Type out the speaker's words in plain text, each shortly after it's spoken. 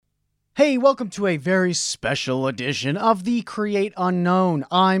Hey, welcome to a very special edition of the Create Unknown.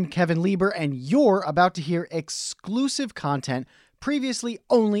 I'm Kevin Lieber, and you're about to hear exclusive content previously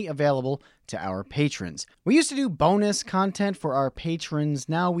only available to our patrons. We used to do bonus content for our patrons.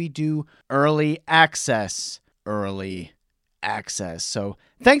 Now we do early access. So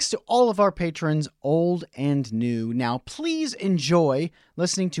thanks to all of our patrons, old and new. Now please enjoy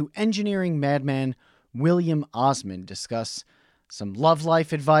listening to engineering madman William Osman discuss some love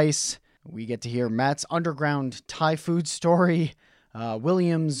life advice. We get to hear Matt's underground Thai food story,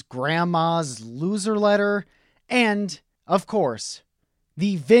 William's grandma's loser letter, and, of course,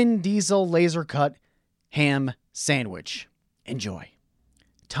 the Vin Diesel laser cut ham sandwich. Enjoy.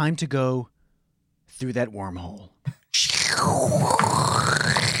 Time to go through that wormhole.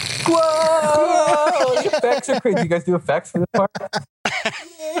 Whoa! The effects are crazy. You guys do effects for this part?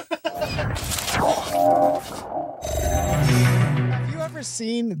 Have you ever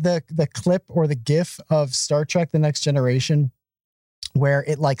seen the clip or the GIF of Star Trek: The Next Generation where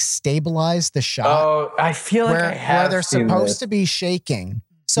it like stabilized the shot? Oh, I feel like I have where they're seen supposed this. to be shaking.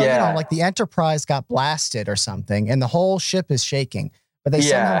 So, Yeah. you know, like the Enterprise got blasted or something and the whole ship is shaking. But they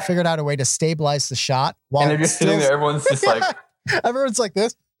somehow figured out a way to stabilize the shot while And they're just sitting there. Everyone's just like... Everyone's like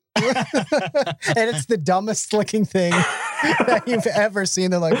this. And it's the dumbest looking thing that you've ever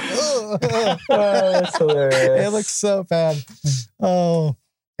seen. They're like, oh, that's hilarious. it looks so bad. Oh,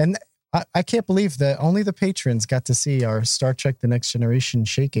 and I can't believe that only the patrons got to see our Star Trek: The Next Generation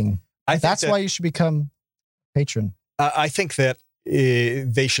shaking. That's why you should become a patron. I think that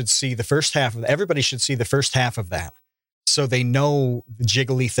they should see the first half of everybody should see the first half of that. So they know the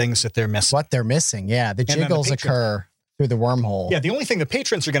jiggly things that they're missing. What they're missing. Yeah. The jiggles occur through the wormhole. Yeah. The only thing the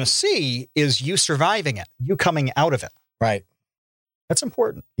patrons are going to see is you surviving it, you coming out of it. Right. That's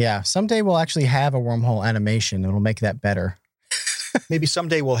important. Yeah. Someday we'll actually have a wormhole animation. It'll make that better. Maybe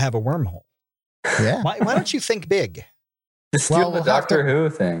someday we'll have a wormhole. Yeah. Why don't you think big? Just do the Doctor Who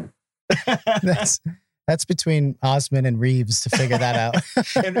thing. That's between Osman and Reeves to figure that out.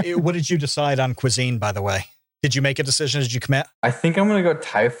 And what did you decide on cuisine, by the way? Did you make a decision? Did you commit? I think I'm going to go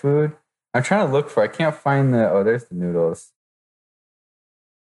Thai food. I'm trying to look for... I can't find the... Oh, there's the noodles.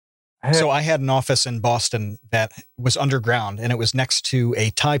 So I had an office in Boston that was underground, and it was next to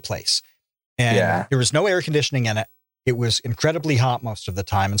a Thai place. And there was no air conditioning in it. It was incredibly hot most of the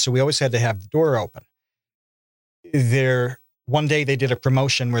time, and so we always had to have the door open. One day they did a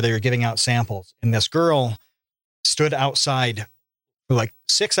promotion where they were giving out samples, and this girl stood outside for like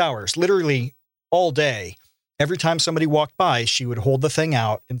 6 hours, literally all day. Every time somebody walked by, she would hold the thing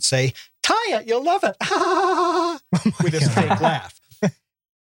out and say, "Try it, you'll love it," with this fake laugh.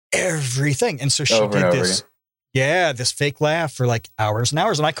 Everything. And so she did this. Yeah, this fake laugh for like hours and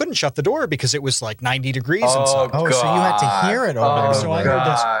hours. And I couldn't shut the door because it was like 90 degrees inside. Oh, so you had to hear it over. So I heard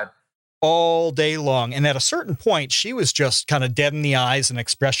this all day long. And at a certain point, she was just kind of dead in the eyes and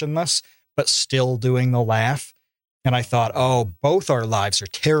expressionless, but still doing the laugh. And I thought, oh, both our lives are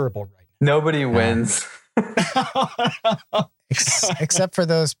terrible right now. Nobody wins. Except for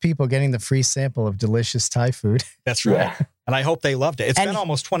those people getting the free sample of delicious Thai food. That's right. Yeah. And I hope they loved it. It's been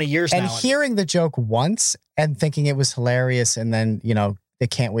almost 20 years now. And hearing the joke once and thinking it was hilarious, and then, you know, they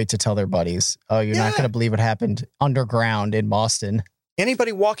can't wait to tell their buddies, oh, you're not going to believe what happened underground in Boston.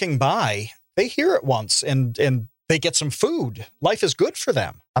 Anybody walking by, they hear it once and they get some food. Life is good for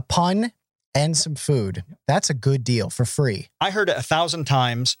them. A pun and some food. That's a good deal for free. I heard it 1,000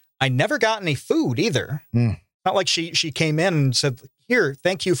 times. I never got any food either. Not like she came in and said, "Here,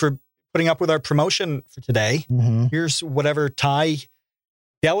 thank you for putting up with our promotion for today. Here's whatever Thai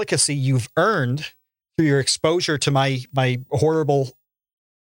delicacy you've earned through your exposure to my horrible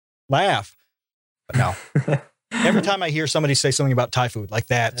laugh." But no. Every time I hear somebody say something about Thai food like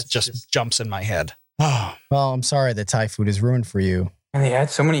that, it just jumps in my head. Oh. Well, I'm sorry that Thai food is ruined for you. And they had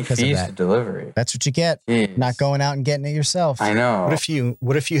so many fees to delivery. That's what you get. Jeez. Not going out and getting it yourself. I know.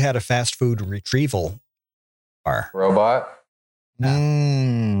 What if you had a fast food retrieval bar? Robot?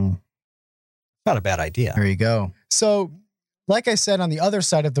 Not a bad idea. There you go. So, like I said, on the other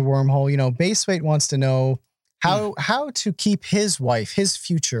side of the wormhole, you know, Baseweight wants to know how to keep his wife, his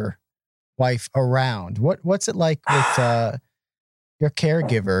future wife, around. What's it like with your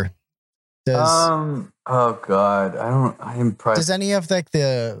caregiver? Oh God, I'm probably... Does any of like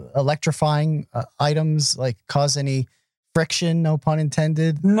the electrifying items like cause any friction? No pun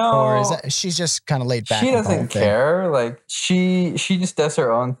intended. No, or is that she's just kind of laid back? She doesn't care. Like she just does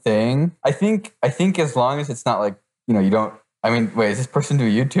her own thing. I think as long as it's not like, you know, you don't. I mean, wait, is this person do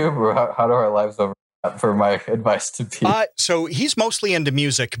YouTube, or how do our lives overlap for my advice to be? So he's mostly into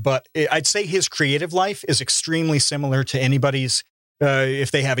music, but I'd say his creative life is extremely similar to anybody's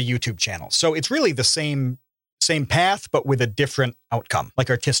if they have a YouTube channel. So it's really the same path, but with a different outcome, like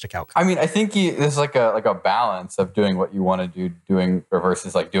artistic outcome. I mean, I think there's like a balance of doing what you want to do,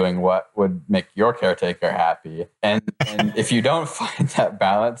 versus like doing what would make your caretaker happy. And if you don't find that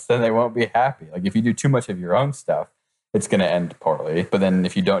balance, then they won't be happy. Like if you do too much of your own stuff, it's going to end poorly. But then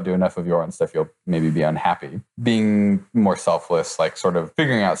if you don't do enough of your own stuff, you'll maybe be unhappy. Being more selfless, like sort of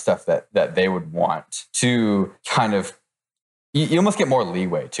figuring out stuff that they would want to kind of, you almost get more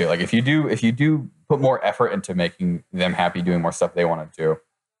leeway too. Like if you do put more effort into making them happy, doing more stuff they want to do,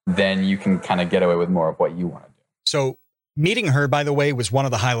 then you can kind of get away with more of what you want to do. So meeting her, by the way, was one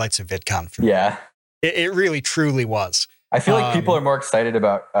of the highlights of VidCon for me. Yeah. It really, truly was. I feel like people are more excited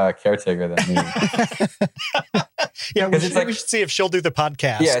about Caretaker than me. Yeah, we should see if she'll do the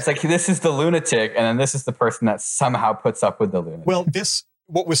podcast. Yeah, it's like this is the lunatic, and then this is the person that somehow puts up with the lunatic. Well,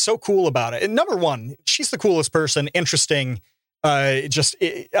 what was so cool about it, and number one, she's the coolest person, interesting. I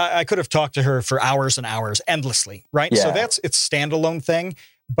could have talked to her for hours and hours, endlessly, right? Yeah. So it's standalone thing.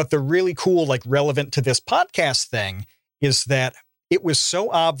 But the really cool, like relevant to this podcast thing is that it was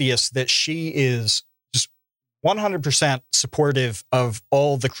so obvious that she is 100% supportive of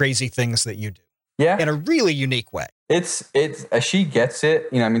all the crazy things that you do. Yeah. In a really unique way. It's she gets it.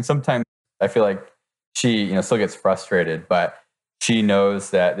 I mean, sometimes I feel like she, still gets frustrated, but she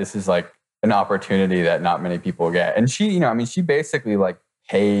knows that this is like an opportunity that not many people get. And she, she basically like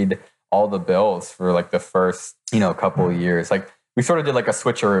paid all the bills for like the first, couple of years. Like we sort of did like a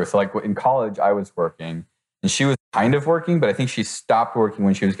switcheroo. So like in college I was working and she was kind of working, but I think she stopped working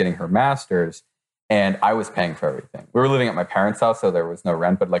when she was getting her master's. And I was paying for everything. We were living at my parents' house, so there was no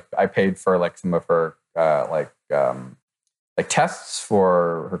rent. But like, I paid for like some of her like tests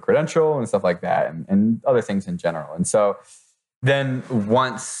for her credential and stuff like that, and other things in general. And so then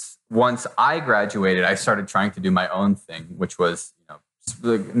once I graduated, I started trying to do my own thing, which was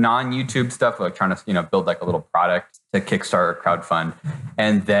non-YouTube stuff, like trying to build like a little product to kickstart or crowdfund,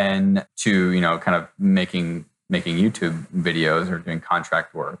 and then to kind of making YouTube videos or doing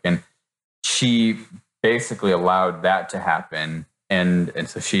contract work. And she basically allowed that to happen. And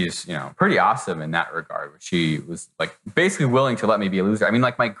so she's, pretty awesome in that regard. She was like basically willing to let me be a loser. I mean,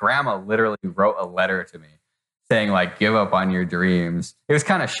 like my grandma literally wrote a letter to me saying like, give up on your dreams. It was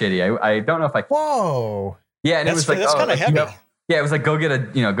kind of shitty. I don't know if I, whoa. Yeah. And it was like, that's kind of heavy. Yeah. It was like, go get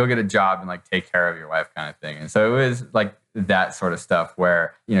a job and like take care of your wife kind of thing. And so it was like that sort of stuff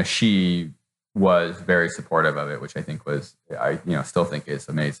where, she was very supportive of it, which I think was, I still think is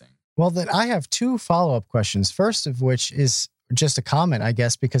amazing. Well, then I have two follow-up questions. First of which is just a comment, I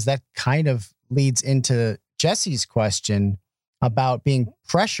guess, because that kind of leads into Jesse's question about being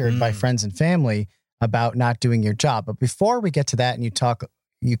pressured by friends and family about not doing your job. But before we get to that and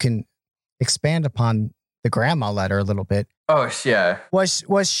you can expand upon the grandma letter a little bit. Oh, yeah. Was your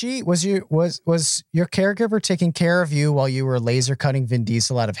caregiver taking care of you while you were laser cutting Vin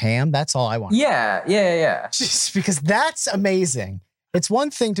Diesel out of ham? That's all I want. Yeah. Just because that's amazing. It's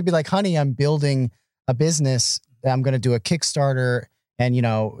one thing to be like, honey, I'm building a business. I'm going to do a Kickstarter and,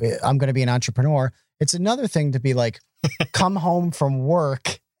 I'm going to be an entrepreneur. It's another thing to be like, come home from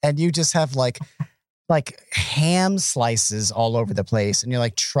work and you just have like ham slices all over the place. And you're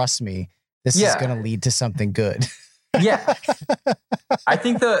like, trust me, this is going to lead to something good. Yeah. I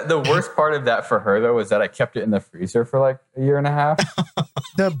think the worst part of that for her though was that I kept it in the freezer for like a year and a half.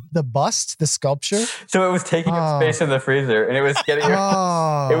 The bust, the sculpture. So it was taking up space in the freezer, and it was getting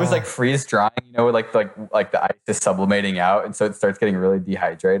it was like freeze drying, like the ice is sublimating out, and so it starts getting really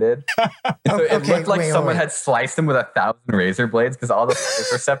dehydrated. And so it looked like someone had sliced them with 1,000 razor blades because all the fibers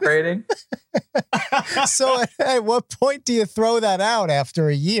were separating. So at what point do you throw that out after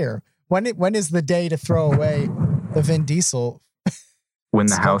a year? When is the day to throw away the Vin Diesel? When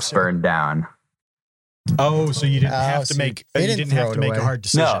the house burned down. Oh, so you didn't have to make a hard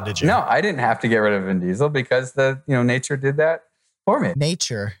decision, did you? No, I didn't have to get rid of Vin Diesel because nature did that for me.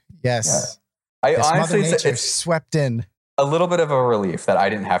 Nature, yes. Yeah. I honestly, Mother Nature swept in. A little bit of a relief that I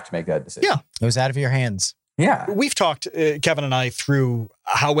didn't have to make that decision. Yeah, it was out of your hands. Yeah, we've talked, Kevin and I, through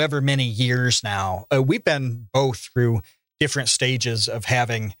however many years now. We've been both through different stages of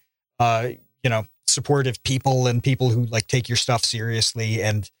having, supportive people and people who like take your stuff seriously,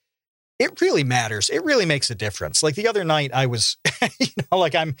 and it really matters. It really makes a difference. Like the other night I was,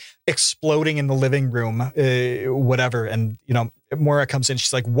 I'm exploding in the living room, whatever. And, Maura comes in,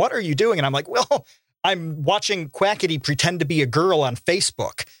 she's like, what are you doing? And I'm like, well, I'm watching Quackity pretend to be a girl on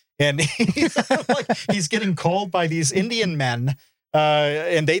Facebook. And he's getting called by these Indian men.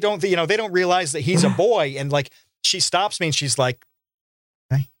 And they don't realize that he's a boy. And like, she stops me and she's like,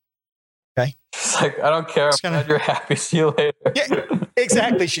 Okay. She's like, I don't care. I'm glad you're happy. See you later. Yeah,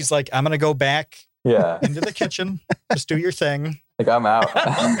 exactly. She's like, I'm going to go back into the kitchen. Just do your thing. Like, I'm out.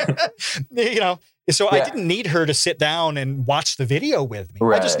 So I didn't need her to sit down and watch the video with me.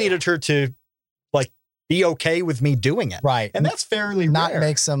 Right. I just needed her to like be okay with me doing it. Right. And that's fairly not rare.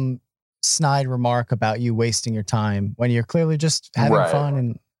 make some snide remark about you wasting your time when you're clearly just having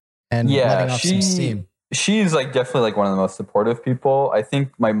fun and letting off some steam. She's like definitely like one of the most supportive people. I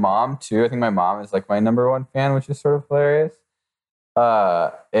think my mom too. I think my mom is like my number one fan, which is sort of hilarious.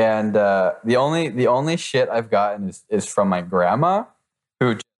 The only shit I've gotten is from my grandma,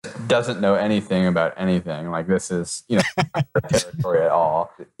 who just doesn't know anything about anything. Like, this is, not her territory at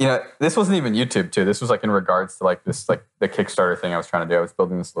all. This wasn't even YouTube too. This was like in regards to like this, like the Kickstarter thing I was trying to do. I was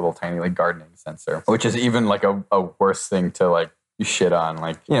building this little tiny like gardening sensor, which is even like a worse thing to like shit on.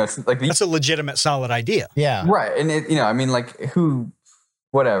 Like, it's like that's a legitimate solid idea. Yeah. Right. And it, I mean, like,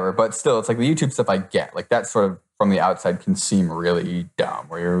 whatever, but still, it's like the YouTube stuff I get, like that sort of from the outside can seem really dumb,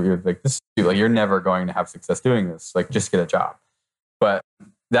 where you're like, this, like, you're never going to have success doing this. Like, just get a job. But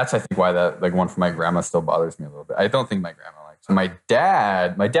that's, I think, why that like one from my grandma still bothers me a little bit. I don't think my grandma likes it.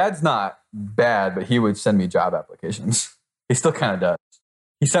 My dad's not bad, but he would send me job applications. He still kind of does.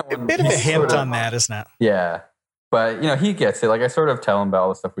 He sent one, a bit of a hint on that, isn't it? Yeah. But, he gets it. Like, I sort of tell him about all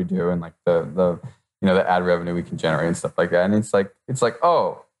the stuff we do and like the ad revenue we can generate and stuff like that. And it's like,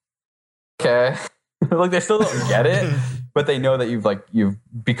 oh, okay. Like, they still don't get it, but they know that you've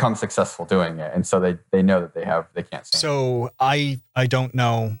become successful doing it. And so they know that they can't say. So I don't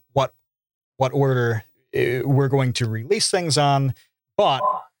know what order we're going to release things on, but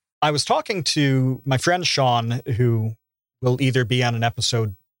I was talking to my friend Sean, who will either be on an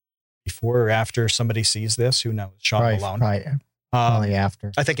episode before or after somebody sees this. Who knows? Sean Malone. Right. Probably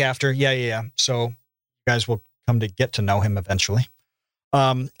after. I think after. Yeah. So you guys will come to get to know him eventually.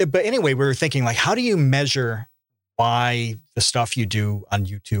 But anyway, we were thinking, like, how do you measure why the stuff you do on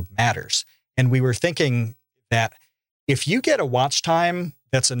YouTube matters? And we were thinking that if you get a watch time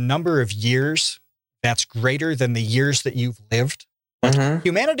that's a number of years that's greater than the years that you've lived, like,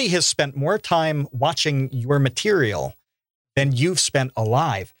 humanity has spent more time watching your material than you've spent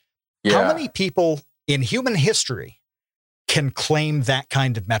alive. Yeah. How many people in human history can claim that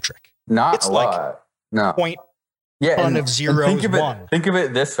kind of metric? Not a lot. No. Point of zeros. Think of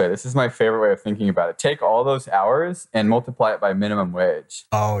it this way. This is my favorite way of thinking about it. Take all those hours and multiply it by minimum wage.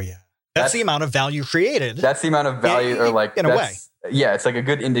 Oh, yeah. That's the amount of value created. That's the amount of value, or like, in a way. Yeah, it's like a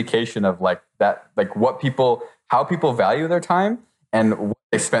good indication of like that, like how people value their time and what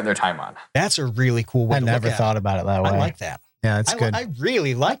they spent their time on. That's a really cool way to look at it. I never thought about it that way. I like that. Yeah, it's good. I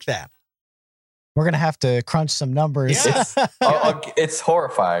really like that. We're going to have to crunch some numbers. Yeah. It's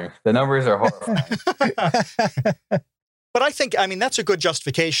horrifying. The numbers are horrifying. But I think, that's a good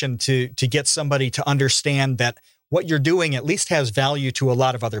justification to get somebody to understand that what you're doing at least has value to a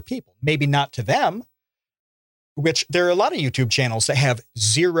lot of other people. Maybe not to them, which there are a lot of YouTube channels that have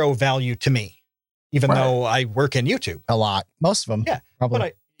zero value to me, even though I work in YouTube. A lot. Most of them. Yeah,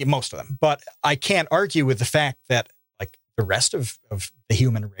 probably. Most of them. But I can't argue with the fact that the rest of the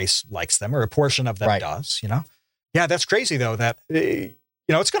human race likes them, or a portion of them does, Yeah, that's crazy though, that,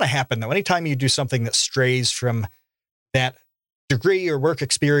 it's going to happen though. Anytime you do something that strays from that degree or work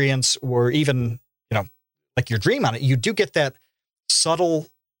experience, or even, like your dream on it, you do get that subtle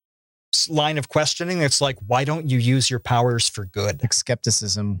line of questioning. It's like, why don't you use your powers for good? Like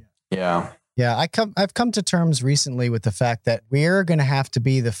skepticism. Yeah. Yeah. I've come to terms recently with the fact that we're going to have to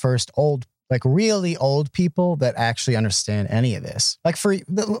be the first really old people that actually understand any of this. Like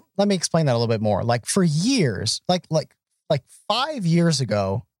let me explain that a little bit more. Like for years, like 5 years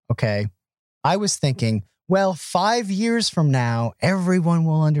ago, okay, I was thinking, well, 5 years from now, everyone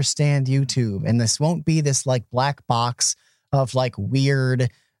will understand YouTube, and this won't be this like black box of like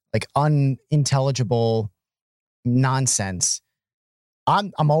weird, like unintelligible nonsense.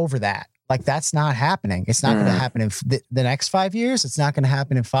 I'm over that. Like, that's not happening. It's not going to happen in the next 5 years. It's not going to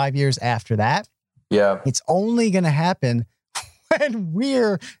happen in 5 years after that. Yeah. It's only going to happen when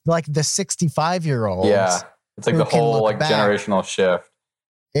we're like the 65-year-olds. Yeah. It's like the whole like generational shift.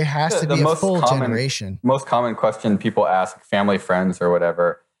 It has to be a full generation. Most common question people ask family, friends, or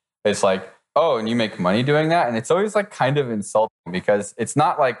whatever, is like, oh, and you make money doing that? And it's always like kind of insulting, because it's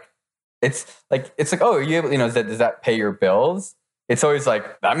not like, it's like, oh, are you able, does that pay your bills? It's always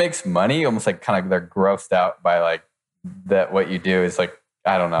like, that makes money. Almost like kind of they're grossed out by like that. What you do is like,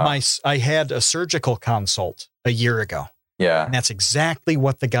 I don't know. I had a surgical consult a year ago. Yeah. And that's exactly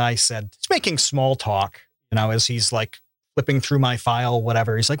what the guy said. He's making small talk, as he's like flipping through my file,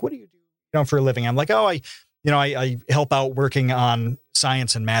 whatever. He's like, what do you do for a living? I'm like, oh, I help out working on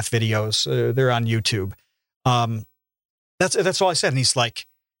science and math videos. They're on YouTube. That's all I said. And he's like,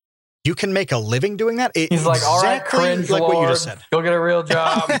 you can make a living doing that? He's like, all right, cringe like lord, what you just said. go get a real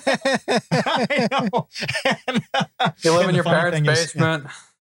job. I know. You live in And your the funny parents' thing is- basement.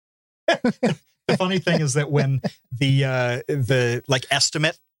 The funny thing is that when the like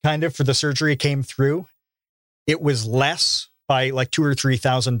estimate kind of for the surgery came through, it was less by like $2,000 or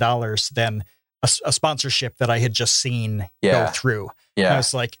 $3,000 than a sponsorship that I had just seen go through. And I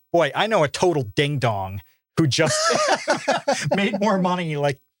was like, boy, I know a total ding dong who just made more money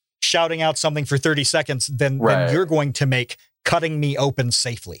like shouting out something for 30 seconds than you're going to make cutting me open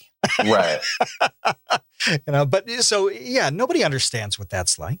safely. Right. But so yeah, nobody understands what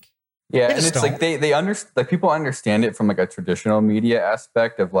that's like. Yeah, and it's like they understand, like people understand it from like a traditional media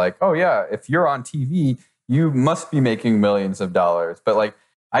aspect of like, oh yeah, if you're on TV, you must be making millions of dollars. But like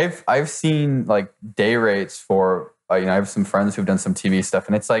I've seen like day rates for I have some friends who've done some TV stuff,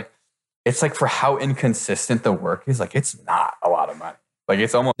 and it's like for how inconsistent the work is, like it's not a lot of money. Like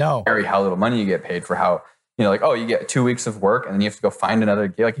it's almost scary how little money you get paid for how. Like, oh, you get 2 weeks of work and then you have to go find another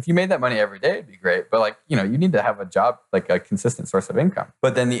gig. Like if you made that money every day, it'd be great. But like, you need to have a job, like a consistent source of income.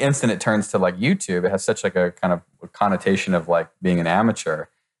 But then the instant it turns to like YouTube, it has such like a kind of connotation of like being an amateur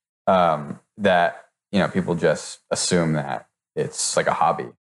that, people just assume that it's like a hobby.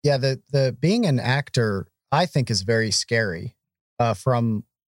 Yeah. The being an actor, I think is very scary from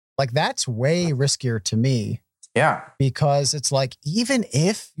like, that's way riskier to me. Yeah. Because it's like, even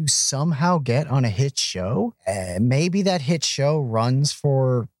if you somehow get on a hit show, maybe that hit show runs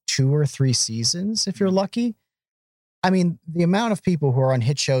for 2 or 3 seasons if you're lucky. I mean, the amount of people who are on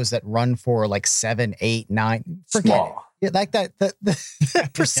hit shows that run for like 7, 8, 9, forget Small. it. Yeah, like that, the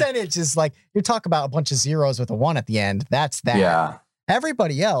percentage is like, you're talking about a bunch of zeros with a 1 at the end. That's that. Yeah.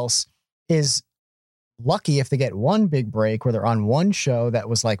 Everybody else is lucky if they get one big break where they're on one show that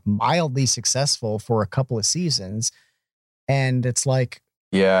was like mildly successful for a couple of seasons. And it's like,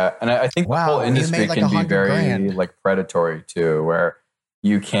 yeah. And I think the whole industry like can be very $100,000. like predatory too, where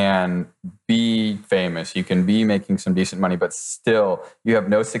you can be famous, you can be making some decent money, but still you have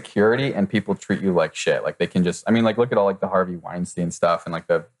no security and people treat you like shit. Like they can just, like look at all like the Harvey Weinstein stuff and like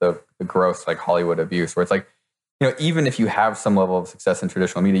the gross like Hollywood abuse where it's like, even if you have some level of success in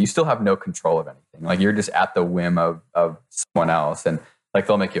traditional media, you still have no control of anything. Like you're just at the whim of someone else, and like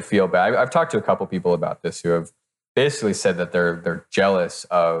they'll make you feel bad. I've talked to a couple people about this who have basically said that they're jealous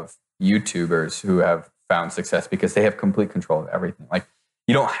of YouTubers who have found success because they have complete control of everything. Like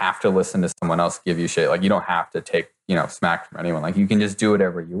you don't have to listen to someone else give you shit. Like you don't have to take smack from anyone. Like you can just do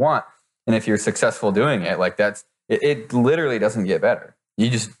whatever you want, and if you're successful doing it, like it literally doesn't get better.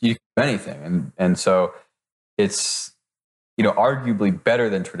 You can do anything, and so. It's, arguably better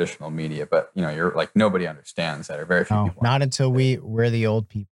than traditional media, but you're like, nobody understands that, or very few people. Not until we're the old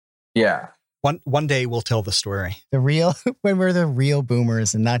people. Yeah. One day we'll tell the story. When we're the real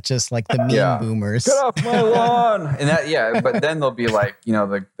boomers and not just like the meme boomers. Get off my lawn. And that, but then they'll be like,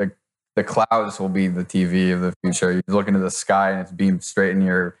 the clouds will be the TV of the future. You look into the sky and it's beamed straight in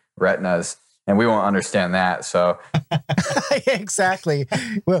your retinas. And we won't understand that. So exactly.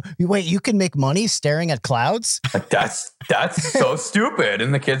 Well, wait, you can make money staring at clouds? That's so stupid.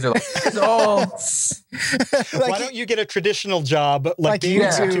 And the kids are like, oh. Why don't you get a traditional job like being a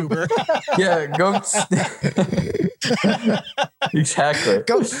YouTuber? Yeah, go. Exactly.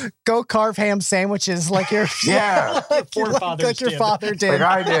 Go carve ham sandwiches like your forefathers your father did. Like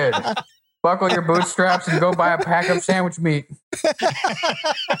I did. Buckle your bootstraps and go buy a pack of sandwich meat.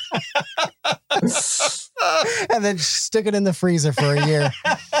 And then stick it in the freezer for a year.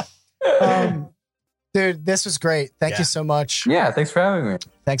 Dude, this was great. Thank you so much. Yeah, thanks for having me.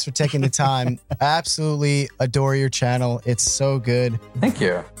 Thanks for taking the time. I absolutely adore your channel. It's so good. Thank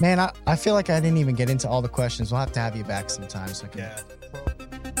you. Man, I feel like I didn't even get into all the questions. We'll have to have you back sometime. So I can